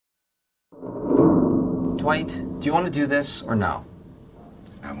Dwight, do you want to do this or no?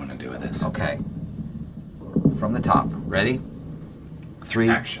 I want to do this. Okay. From the top. Ready? 3.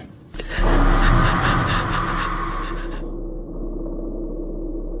 Action.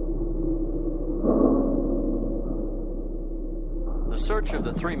 The search of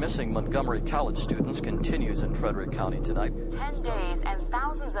the 3 missing Montgomery College students continues in Frederick County tonight. 10 days and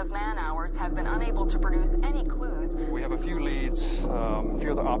thousands of man-hours have been unable to produce any clues. We have a few leads, a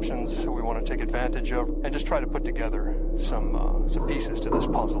few other options we want to take advantage of, and just try to put together some pieces to this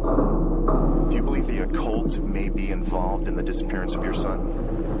puzzle. Do you believe the occult may be involved in the disappearance of your son?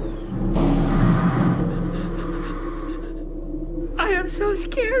 I am so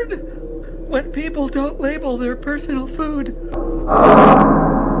scared when people don't label their personal food.